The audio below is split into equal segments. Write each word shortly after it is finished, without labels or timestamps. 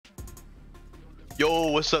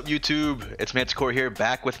Yo, what's up YouTube? It's Manticore here,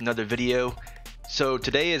 back with another video. So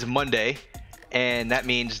today is Monday, and that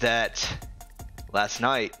means that last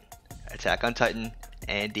night, Attack on Titan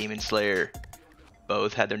and Demon Slayer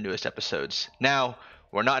both had their newest episodes. Now,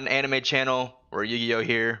 we're not an anime channel, we're Yu-Gi-Oh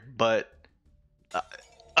here, but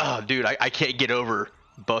oh dude, I can't get over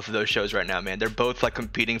both of those shows right now, man. They're both like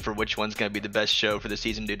competing for which one's gonna be the best show for the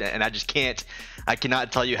season, dude, and I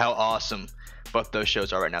cannot tell you how awesome both those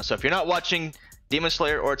shows are right now. So if you're not watching Demon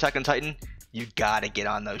Slayer or Attack on Titan, you gotta get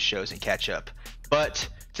on those shows and catch up. But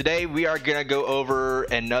today we are gonna go over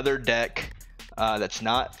another deck that's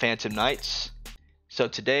not Phantom Knights. So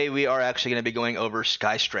today we are actually gonna be going over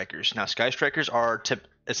Sky Strikers. Now Sky Strikers are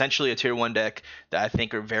essentially a tier 1 deck that I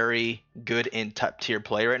think are very good in top tier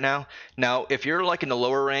play right now. Now if you're like in the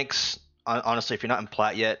lower ranks, honestly, if you're not in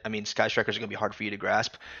plat yet, I mean, Sky Strikers are going to be hard for you to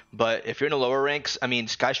grasp. But if you're in the lower ranks, I mean,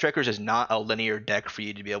 Sky Strikers is not a linear deck for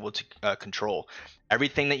you to be able to control.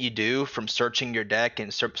 Everything that you do, from searching your deck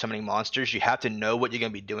and summoning monsters, you have to know what you're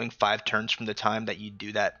going to be doing 5 turns from the time that you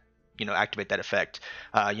do that, activate that effect.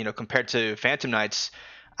 Compared to Phantom Knights,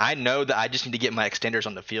 I know that I just need to get my extenders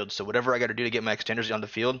on the field. So whatever I got to do to get my extenders on the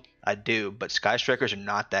field, I do. But Sky Strikers are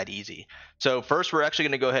not that easy. So first, we're actually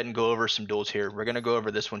going to go ahead and go over some duels here. We're going to go over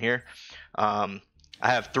this one here. I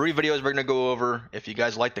have 3 videos we're going to go over. If you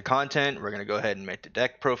guys like the content, we're going to go ahead and make the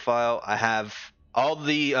deck profile. I have all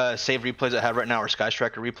the save replays I have right now are Sky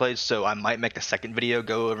Striker replays. So I might make a second video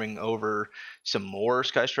going over some more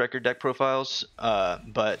Sky Striker deck profiles.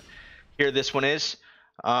 But here this one is.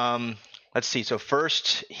 Let's see. So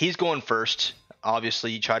first, he's going first.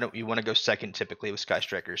 Obviously, you want to go second typically with Sky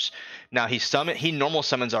Strikers. Now he normal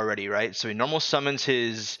summons already, right? So he normal summons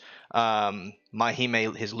his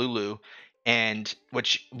Mahime, his Lulu, and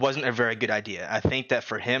which wasn't a very good idea. I think that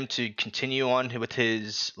for him to continue on with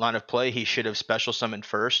his line of play, he should have special summoned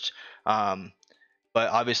first. But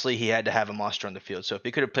obviously he had to have a monster on the field. So if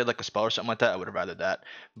he could have played like a spell or something like that, I would have rather that.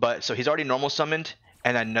 But so he's already normal summoned.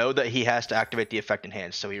 And I know that he has to activate the effect in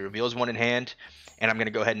hand. So he reveals one in hand, and I'm going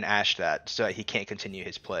to go ahead and ash that so that he can't continue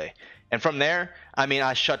his play. And from there, I mean,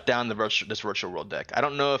 I shut down this virtual world deck. I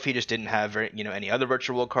don't know if he just didn't have any other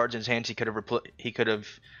virtual world cards in his hands he could have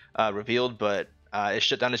revealed, but it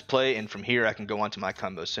shut down his play. And from here, I can go on to my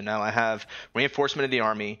combos. So now I have Reinforcement of the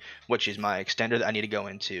Army, which is my extender that I need to go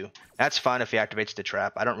into. That's fine if he activates the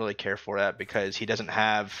trap. I don't really care for that because he doesn't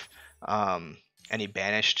have any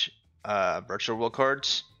banished virtual world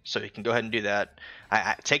cards, so you can go ahead and do that.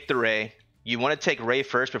 I take the Ray. You want to take Ray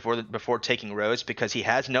first before taking Rose because he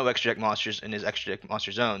has no extra deck monsters in his extra deck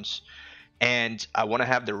monster zones, and I want to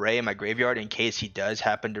have the Ray in my graveyard in case he does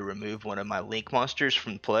happen to remove one of my Link monsters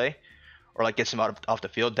from play, or like gets him off the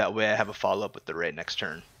field. That way I have a follow up with the Ray next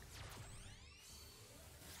turn.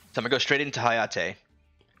 So I'm gonna go straight into Hayate.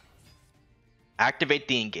 Activate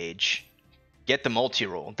the engage. Get the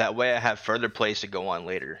multi-roll. That way I have further plays to go on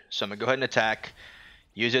later. So I'm going to go ahead and attack,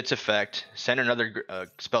 use its effect, send another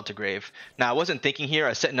spell to grave. Now, I wasn't thinking here.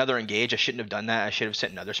 I set another engage. I shouldn't have done that. I should have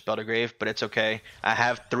sent another spell to grave, but it's okay. I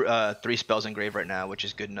have 3 spells in grave right now, which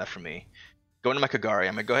is good enough for me. Going to my Kagari,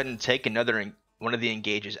 I'm going to go ahead and take one of the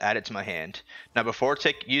engages, add it to my hand. Now, before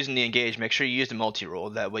using the engage, make sure you use the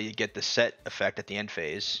multi-roll. That way you get the set effect at the end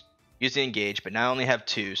phase. Use the engage, but now I only have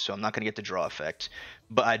 2, so I'm not going to get the draw effect.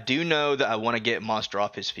 But I do know that I want to get monster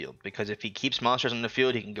off his field, because if he keeps monsters on the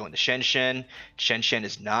field, he can go into Shen Shen. Shen Shen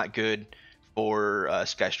is not good for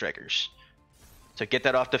Sky Strikers. So get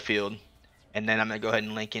that off the field, and then I'm going to go ahead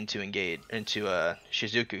and link into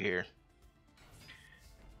Shizuku here.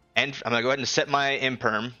 And I'm going to go ahead and set my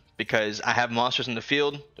Imperm, because I have monsters in the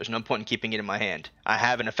field. There's no point in keeping it in my hand. I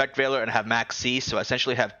have an Effect Veiler and I have Max C, so I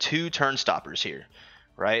essentially have 2 turn stoppers here,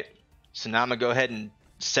 right? So now I'm going to go ahead and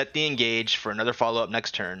set the engage for another follow-up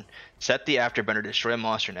next turn. Set the Afterburner to destroy a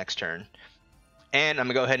monster next turn. And I'm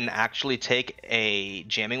going to go ahead and actually take a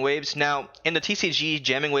Jamming Waves. Now, in the TCG,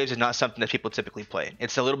 Jamming Waves is not something that people typically play.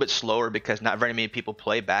 It's a little bit slower because not very many people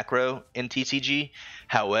play back row in TCG.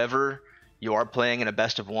 However, you are playing in a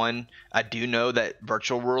best of 1. I do know that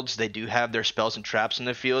Virtual Worlds, they do have their spells and traps in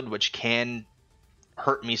the field, which can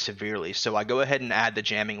hurt me severely, so I go ahead and add the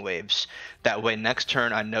Jamming Waves. That way next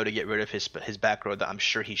turn I know to get rid of his back row that I'm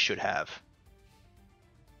sure he should have.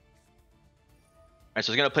 Alright,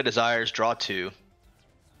 so he's going to play Desires, draw 2,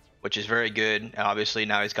 which is very good, and obviously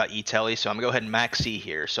now he's got E-Telly, so I'm going to go ahead and Max C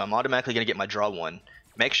here, so I'm automatically going to get my draw 1.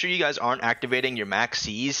 Make sure you guys aren't activating your Max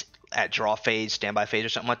Cs at draw phase, standby phase, or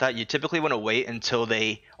something like that. You typically want to wait until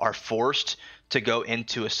they are forced to go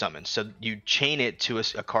into a summon. So you chain it to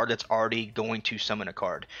a card that's already going to summon a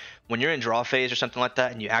card. When you're in draw phase or something like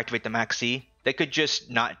that and you activate the Max C, they could just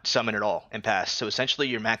not summon at all and pass. So essentially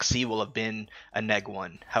your max C will have been a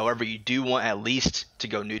 -1. However, you do want at least to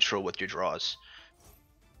go neutral with your draws.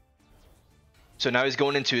 So now he's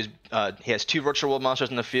going into his, he has 2 virtual world monsters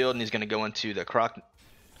in the field, and he's going to go into the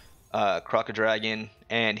Crocodragon.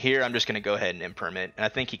 And here I'm just going to go ahead and imperm it. And I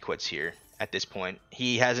think he quits here at this point.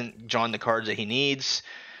 He hasn't drawn the cards that he needs.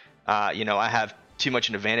 You know, I have too much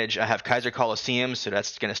an advantage. I have Kaiser Coliseum, so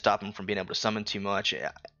that's going to stop him from being able to summon too much.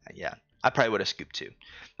 Yeah, I probably would have scooped too.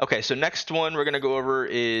 Okay, so next one we're going to go over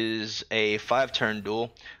is a 5-turn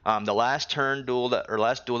duel. The last duel that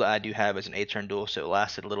I do have is an 8-turn duel, so it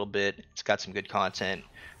lasted a little bit. It's got some good content.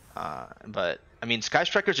 But I mean, Sky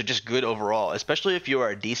Strikers are just good overall, especially if you are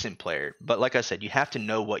a decent player. But like I said, you have to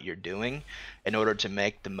know what you're doing in order to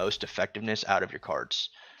make the most effectiveness out of your cards.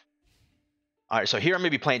 All right, so here I'm gonna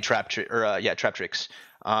be playing Trap Tricks.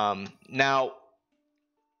 Now,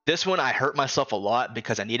 this one I hurt myself a lot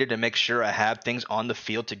because I needed to make sure I have things on the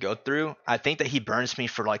field to go through. I think that he burns me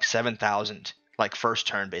for like 7,000, like first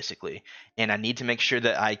turn basically, and I need to make sure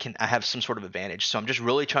that I have some sort of advantage. So I'm just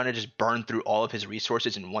really trying to just burn through all of his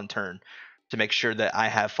resources in one turn to make sure that I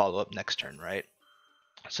have follow up next turn, right?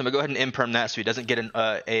 So I'm gonna go ahead and imperm that so he doesn't get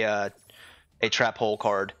a trap hole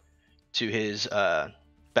card to his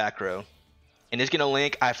back row. And he's gonna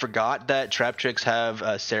link. I forgot that Trap Tricks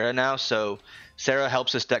have Sarah now, so Sarah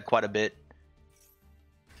helps this deck quite a bit.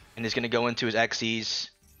 And he's gonna go into his Xyz.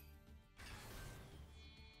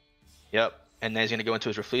 Yep, and then he's gonna go into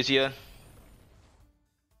his Rafflesia.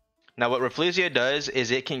 Now what Rafflesia does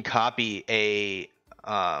is it can copy a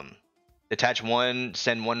attach 1,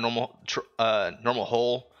 send 1 normal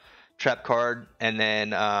hole trap card, and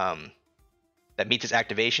then that meets its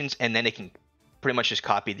activations, and then it can pretty much just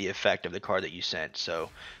copy the effect of the card that you sent. So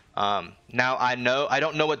now I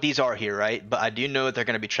don't know what these are here, right? But I do know that they're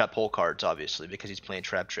going to be trap hole cards, obviously, because he's playing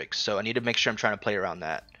Trap Tricks. So I need to make sure I'm trying to play around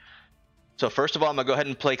that. So first of all, I'm gonna go ahead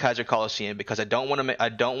and play Kaiser Coliseum because I don't want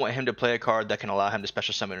him to play a card that can allow him to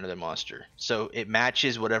special summon another monster. So it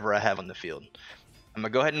matches whatever I have on the field. I'm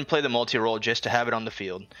gonna go ahead and play the multi-roll just to have it on the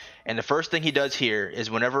field. And the first thing he does here is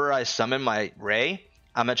whenever I summon my Ray,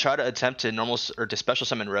 I'm gonna try to attempt to special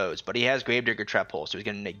summon Rose, but he has Gravedigger Trap Hole, so he's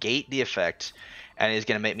gonna negate the effect, and he's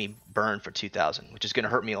gonna make me burn for 2,000, which is gonna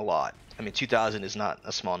hurt me a lot. I mean, 2,000 is not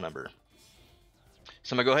a small number.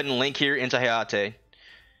 So I'm gonna go ahead and link here into Hayate,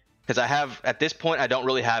 because at this point I don't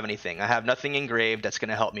really have anything. I have nothing engraved that's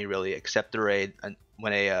gonna help me really, except the raid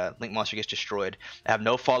when a link monster gets destroyed. I have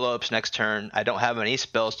no follow-ups next turn. I don't have any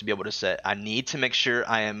spells to be able to set. I need to make sure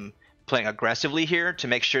I am playing aggressively here to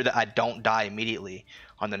make sure that I don't die immediately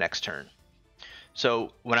on the next turn.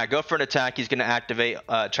 So when I go for an attack, he's going to activate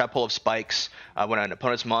Trap Hole of Spikes. When an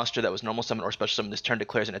opponent's monster that was normal summon or special summon this turn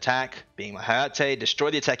declares an attack, being my Hayate, destroy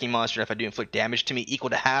the attacking monster, and if I do inflict damage to me equal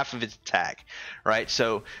to half of its attack. Right,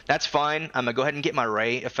 so that's fine. I'm going to go ahead and get my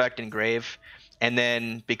Ray effect engrave. And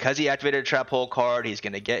then because he activated a Trap Hole card, he's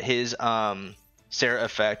going to get his Sarah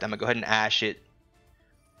effect. I'm going to go ahead and Ash it.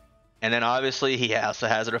 And then obviously he also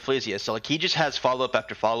has a Rafflesia. So like he just has follow-up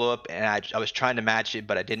after follow-up, and I was trying to match it,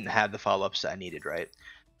 but I didn't have the follow-ups that I needed, right?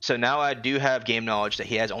 So now I do have game knowledge that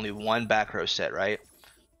he has only 1 back row set, right?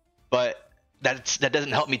 But that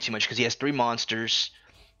doesn't help me too much because he has 3 monsters.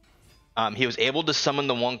 He was able to summon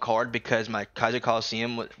the 1 card because my Kaiser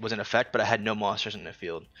Coliseum was in effect, but I had no monsters in the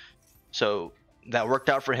field. So that worked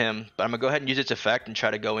out for him, but I'm going to go ahead and use its effect and try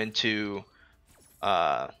to go into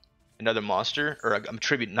another monster, or I'm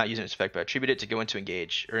not using its effect, but I attribute it to go into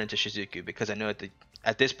engage or into Shizuku because I know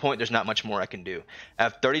at this point there's not much more I can do. I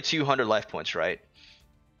have 3,200 life points, right?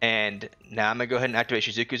 And now I'm gonna go ahead and activate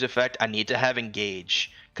Shizuku's effect. I need to have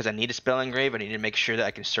engage because I need a spell engrave. I need to make sure that I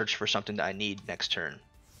can search for something that I need next turn.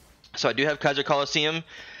 So I do have Kaiser Coliseum.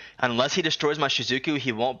 Unless he destroys my Shizuku,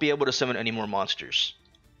 he won't be able to summon any more monsters.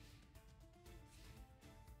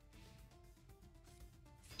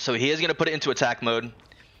 So he is going to put it into attack mode.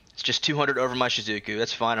 It's just 200 over my Shizuku.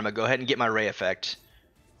 That's fine. I'm going to go ahead and get my Ray effect.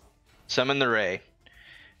 Summon the Ray.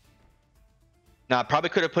 Now, I probably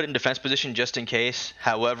could have put it in defense position just in case.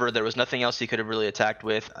 However, there was nothing else he could have really attacked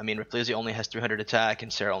with. I mean, Rafflesia only has 300 attack,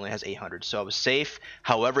 and Sarah only has 800. So I was safe.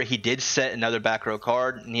 However, he did set another back row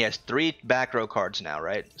card, and he has 3 back row cards now,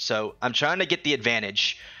 right? So I'm trying to get the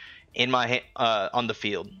advantage in my on the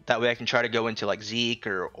field. That way I can try to go into like Zeke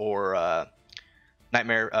or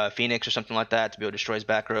Nightmare Phoenix or something like that to be able to destroy his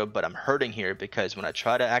back row. But I'm hurting here because when I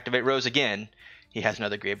try to activate Rose again, he has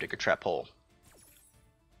another Gravedigger Trap Hole.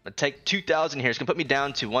 I'm going to take 2,000 here. It's going to put me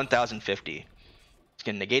down to 1,050. It's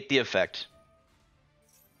going to negate the effect.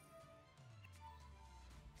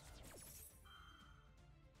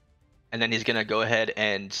 And then he's going to go ahead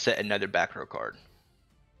and set another back row card.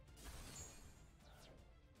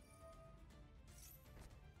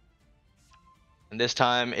 And this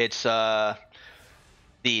time it's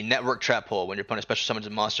the network trap hole. When your opponent special summons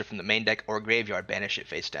a monster from the main deck or graveyard, banish it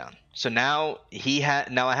face down. So now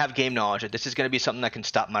I have game knowledge that this is going to be something that can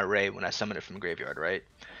stop my Ray when I summon it from graveyard, right?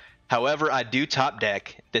 However, I do top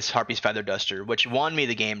deck this Harpy's Feather Duster, which won me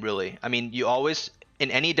the game, really. I mean, you always,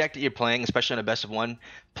 in any deck that you're playing, especially on a best of one,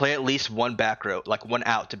 play at least one back row, like one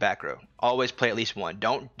out to back row. Always play at least one.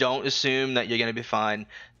 Don't assume that you're going to be fine.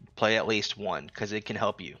 Play at least one, because it can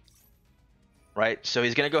help you. Right, so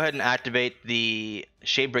he's going to go ahead and activate the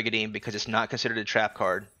Shade Brigandine because it's not considered a trap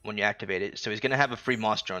card when you activate it. So he's going to have a free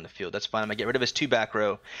monster on the field. That's fine. I'm going to get rid of his 2 back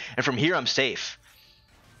row. And from here, I'm safe.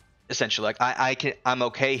 Essentially, like I'm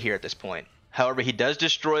okay here at this point. However, he does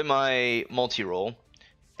destroy my multi-roll.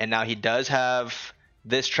 And now he does have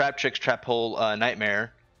this Trap Tricks Trap Hole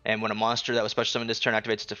Nightmare. And when a monster that was special summoned this turn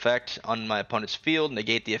activates its effect on my opponent's field,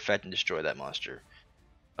 negate the effect and destroy that monster.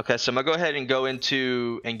 Okay, so I'm gonna go ahead and go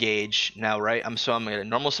into engage now, right? I'm gonna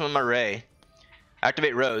normal summon my Ray,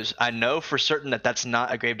 activate Rose. I know for certain that that's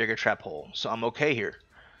not a Gravedigger Trap Hole, so I'm okay here.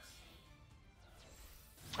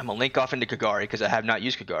 I'm gonna link off into Kagari because I have not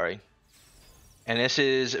used Kagari, and this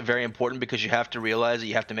is very important because you have to realize that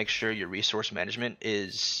you have to make sure your resource management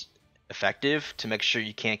is effective to make sure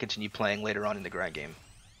you can't continue playing later on in the grind game.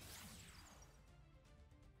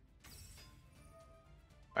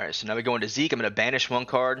 Alright, so now we go into Zeke. I'm going to banish 1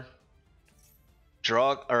 card,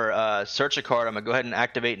 draw or search a card. I'm going to go ahead and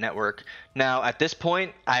activate network. Now, at this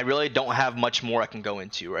point, I really don't have much more I can go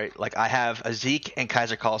into, right? Like, I have a Zeke and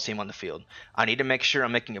Kaiser Coliseum on the field. I need to make sure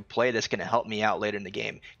I'm making a play that's going to help me out later in the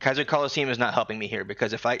game. Kaiser Coliseum is not helping me here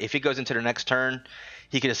because if he goes into the next turn,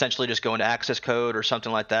 he could essentially just go into access code or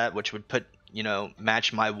something like that, which would put,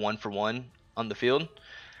 match my 1-for-1 on the field.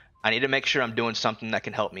 I need to make sure I'm doing something that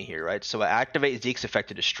can help me here, right? So I activate Zeke's effect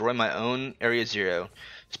to destroy my own Area 0,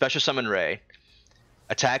 special summon Ray,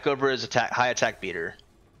 attack over his high attack beater.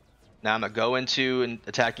 Now I'm going to go into and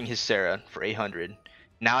attacking his Sarah for 800.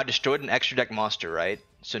 Now I destroyed an extra deck monster, right?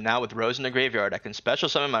 So now with Rose in the graveyard, I can special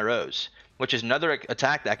summon my Rose, which is another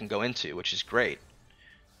attack that I can go into, which is great.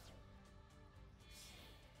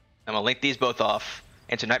 I'm going to link these both off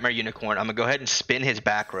into Nightmare Unicorn. I'm going to go ahead and spin his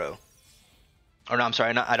back row. Or no, I'm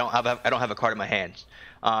sorry. I don't have a card in my hands.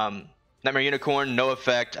 Nightmare Unicorn, no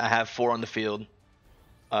effect. I have 4 on the field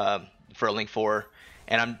for a link 4,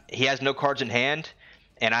 and he has no cards in hand,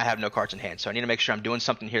 and I have no cards in hand. So I need to make sure I'm doing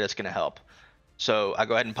something here that's going to help. So I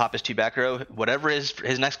go ahead and pop his 2 back row. Whatever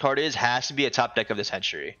his next card is has to be a top deck of this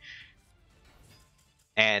Henchry,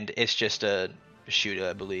 and it's just a shoot,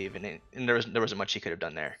 I believe, and there wasn't much he could have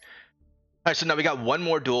done there. Alright, so now we got one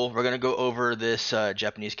more duel. We're going to go over this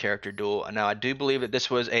Japanese character duel. Now, I do believe that this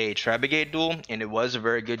was a Trabigate duel, and it was a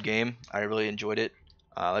very good game. I really enjoyed it.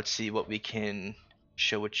 Let's see what we can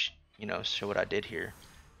show, show what I did here.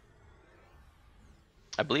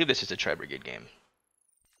 I believe this is a Tri-Brigade game.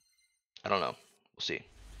 I don't know. We'll see.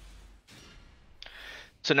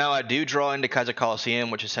 So now I do draw into Kaiser Coliseum,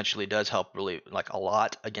 which essentially does help really a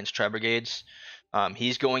lot against Tri-Brigades.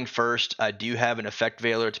 He's going first. I do have an effect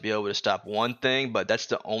veiler to be able to stop one thing, but that's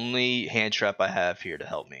the only hand trap I have here to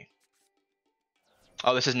help me.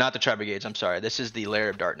 Oh, this is not the Tri-Brigades. I'm sorry. This is the Lair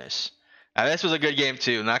of Darkness. This was a good game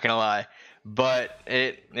too, not gonna lie, but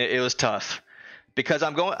it was tough because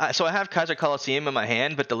so I have Kaiser Coliseum in my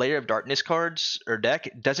hand, but the Lair of Darkness cards or deck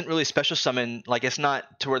doesn't really special summon. Like, it's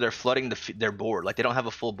not to where they're flooding their board. Like, they don't have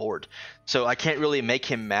a full board, so I can't really make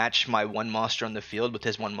him match my 1 monster on the field with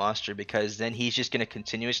his 1 monster, because then he's just gonna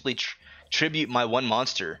continuously tribute my 1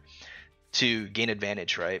 monster to gain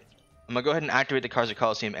advantage, right? I'm gonna go ahead and activate the Kaiser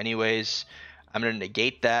Coliseum anyways. I'm gonna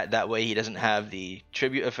negate that. That way he doesn't have the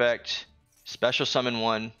tribute effect. Special summon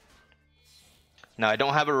 1. Now, I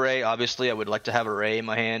don't have a Ray. Obviously, I would like to have a Ray in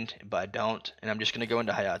my hand, but I don't. And I'm just going to go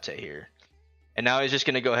into Hayate here. And now he's just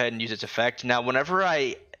going to go ahead and use its effect. Now, whenever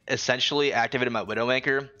I essentially activated my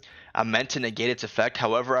Widowmaker, I meant to negate its effect.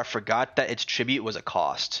 However, I forgot that its tribute was a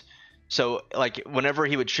cost. So, like, whenever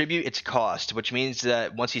he would tribute, it's cost, which means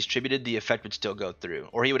that once he's tributed, the effect would still go through.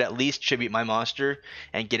 Or he would at least tribute my monster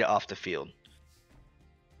and get it off the field.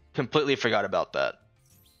 Completely forgot about that.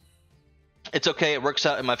 It's okay. It works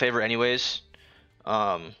out in my favor anyways.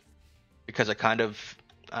 Because I kind of,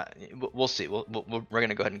 we'll see. We're going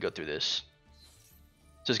to go ahead and go through this.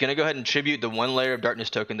 So he's going to go ahead and tribute the 1 Lair of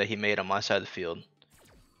Darkness token that he made on my side of the field.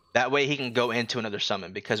 That way he can go into another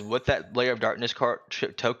summon, because with that Lair of Darkness card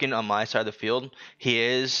token on my side of the field, he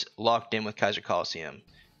is locked in with Kaiser Coliseum.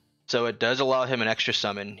 So it does allow him an extra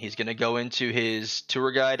summon. He's going to go into his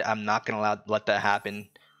tour guide. I'm not going to let that happen.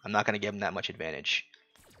 I'm not going to give him that much advantage.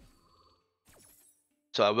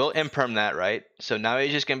 So I will imperm that, right? So now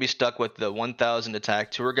he's just going to be stuck with the 1000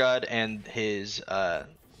 attack Tour Guide and his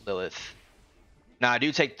Lilith. Now I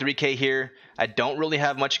do take 3k here. I don't really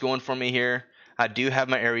have much going for me here. I do have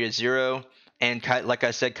my area 0. And like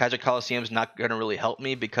I said, Kaiser Coliseum's not going to really help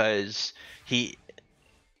me because he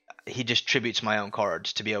just tributes my own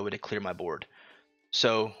cards to be able to clear my board.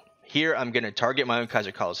 So here I'm going to target my own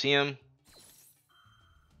Kaiser Coliseum.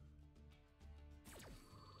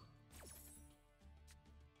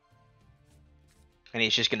 And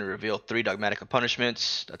he's just going to reveal 3 Dogmatic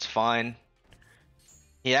Punishments. That's fine.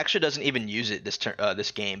 He actually doesn't even use it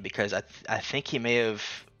this game because I think he may have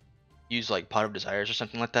used like Pot of Desires or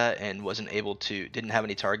something like that and didn't have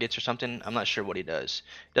any targets or something. I'm not sure what he does.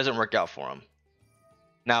 It doesn't work out for him.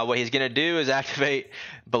 Now what he's going to do is activate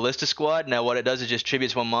Ballista Squad. Now what it does is just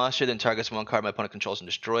tributes 1 monster, then targets 1 card my opponent controls and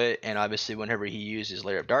destroy it. And obviously whenever he uses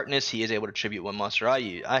Lair of Darkness, he is able to tribute 1 monster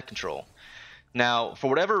I control. Now for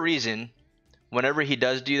whatever reason, whenever he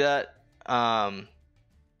does do that,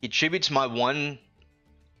 he tributes my 1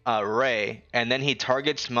 Ray, and then he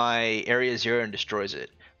targets my area 0 and destroys it.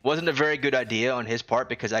 Wasn't a very good idea on his part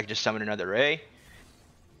because I could just summon another Ray,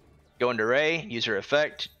 go into Ray, use her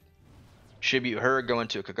effect, tribute her, go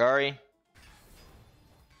into a Kagari,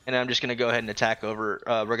 and I'm just going to go ahead and attack over.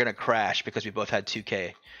 We're going to crash because we both had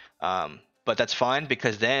 2k, but that's fine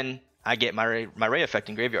because then I get my Ray effect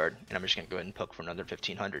in graveyard, and I'm just going to go ahead and poke for another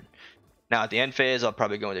 1500. Now at the end phase, I'll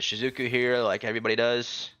probably go into Shizuku here like everybody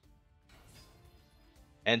does.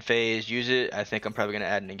 End phase, use it. I think I'm probably going to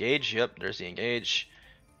add an engage. Yep, there's the engage.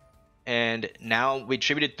 And now we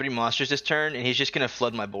tributed 3 monsters this turn, and he's just going to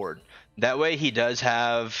flood my board. That way he does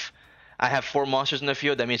have... I have 4 monsters in the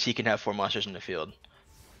field. That means he can have 4 monsters in the field.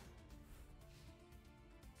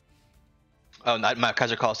 Oh, my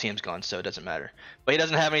Kaiser Coliseum's gone, so it doesn't matter. But he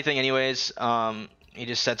doesn't have anything anyways. He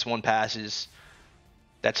just sets 1 passes.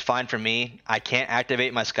 That's fine for me. I can't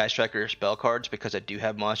activate my Sky Striker spell cards because I do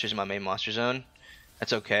have monsters in my main monster zone.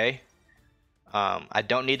 That's okay. I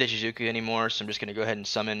don't need the Shizuku anymore, so I'm just going to go ahead and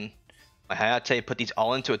summon my Hayate, put these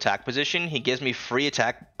all into attack position. He gives me free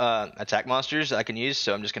attack monsters that I can use,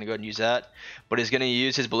 so I'm just going to go ahead and use that. But he's going to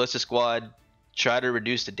use his Ballista Squad, try to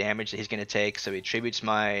reduce the damage that he's going to take, so he tributes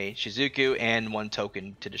my Shizuku and 1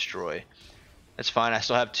 token to destroy. That's fine. I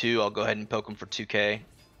still have 2. I'll go ahead and poke him for 2k.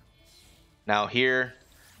 Now here,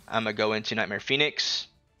 I'm going to go into Nightmare Phoenix.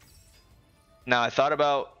 Now I thought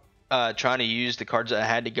about trying to use the cards that I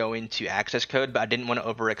had to go into access code, but I didn't want to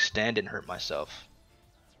overextend and hurt myself.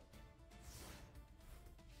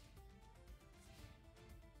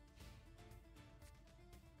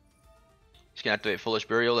 He's gonna activate Foolish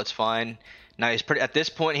Burial. That's fine. Now at this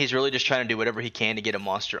point he's really just trying to do whatever he can to get a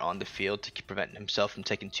monster on the field to prevent himself from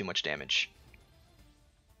taking too much damage.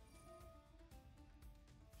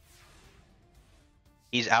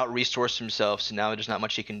 He's out-resourced himself, so now there's not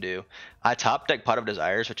much he can do. I top deck Pot of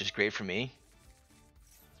Desires, which is great for me.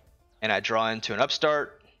 And I draw into an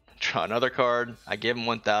Upstart, draw another card, I give him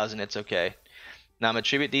 1000, it's okay. Now I'm going to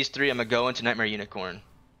tribute these 3, I'm going to go into Nightmare Unicorn.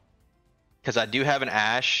 Because I do have an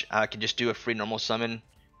Ash, I can just do a free normal summon,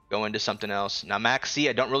 go into something else. Now Max C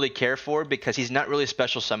I don't really care for because he's not really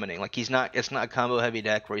special summoning. Like it's not a combo heavy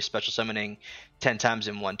deck where he's special summoning 10 times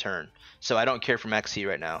in 1 turn. So I don't care for Max C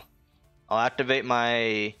right now. I'll activate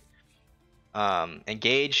my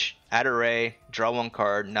engage, add array, draw 1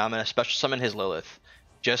 card. Now I'm going to special summon his Lilith,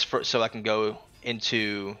 just so I can go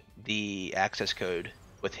into the access code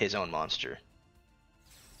with his own monster.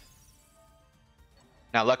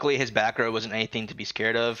 Now luckily his back row wasn't anything to be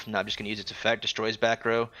scared of. Now I'm just going to use its effect, destroy his back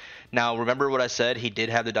row. Now remember what I said, he did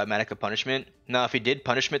have the Dogmatic of Punishment. Now if he did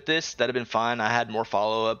punishment this, that'd have been fine. I had more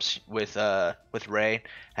follow-ups with Ray.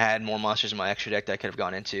 I had more monsters in my extra deck that I could have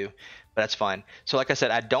gone into, but that's fine. So like I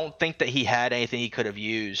said, I don't think that he had anything he could have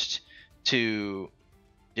used to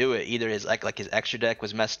do it. Either his like his extra deck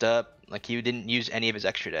was messed up, like he didn't use any of his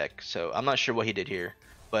extra deck. So I'm not sure what he did here,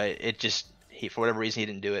 but it just for whatever reason he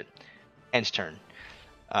didn't do it. Ends turn.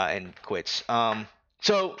 And quits.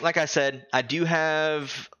 So like I said, I do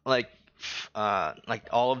have like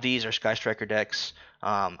all of these are Sky Striker decks.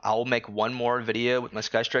 I'll make 1 more video with my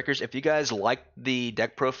Sky Strikers. If you guys like the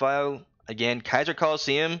deck profile, again, Kaiser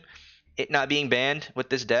Coliseum, it not being banned with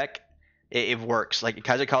this deck, it works. Like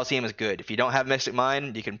Kaiser Coliseum is good. If you don't have Mystic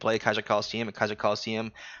Mind, you can play Kaiser Coliseum, and Kaiser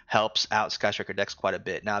Coliseum helps out Sky Striker decks quite a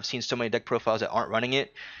bit. Now I've seen so many deck profiles that aren't running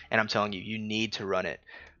it, and I'm telling you, you need to run it.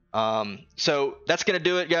 So that's gonna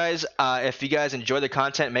do it, guys. If you guys enjoy the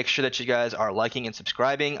content, make sure that you guys are liking and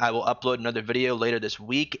subscribing. I will upload another video later this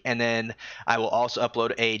week, and then I will also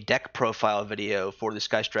upload a deck profile video for the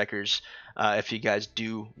Sky Strikers if you guys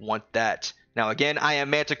do want that. Now again, I am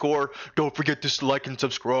Manticore. Don't forget to like and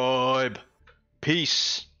subscribe.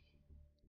 Peace.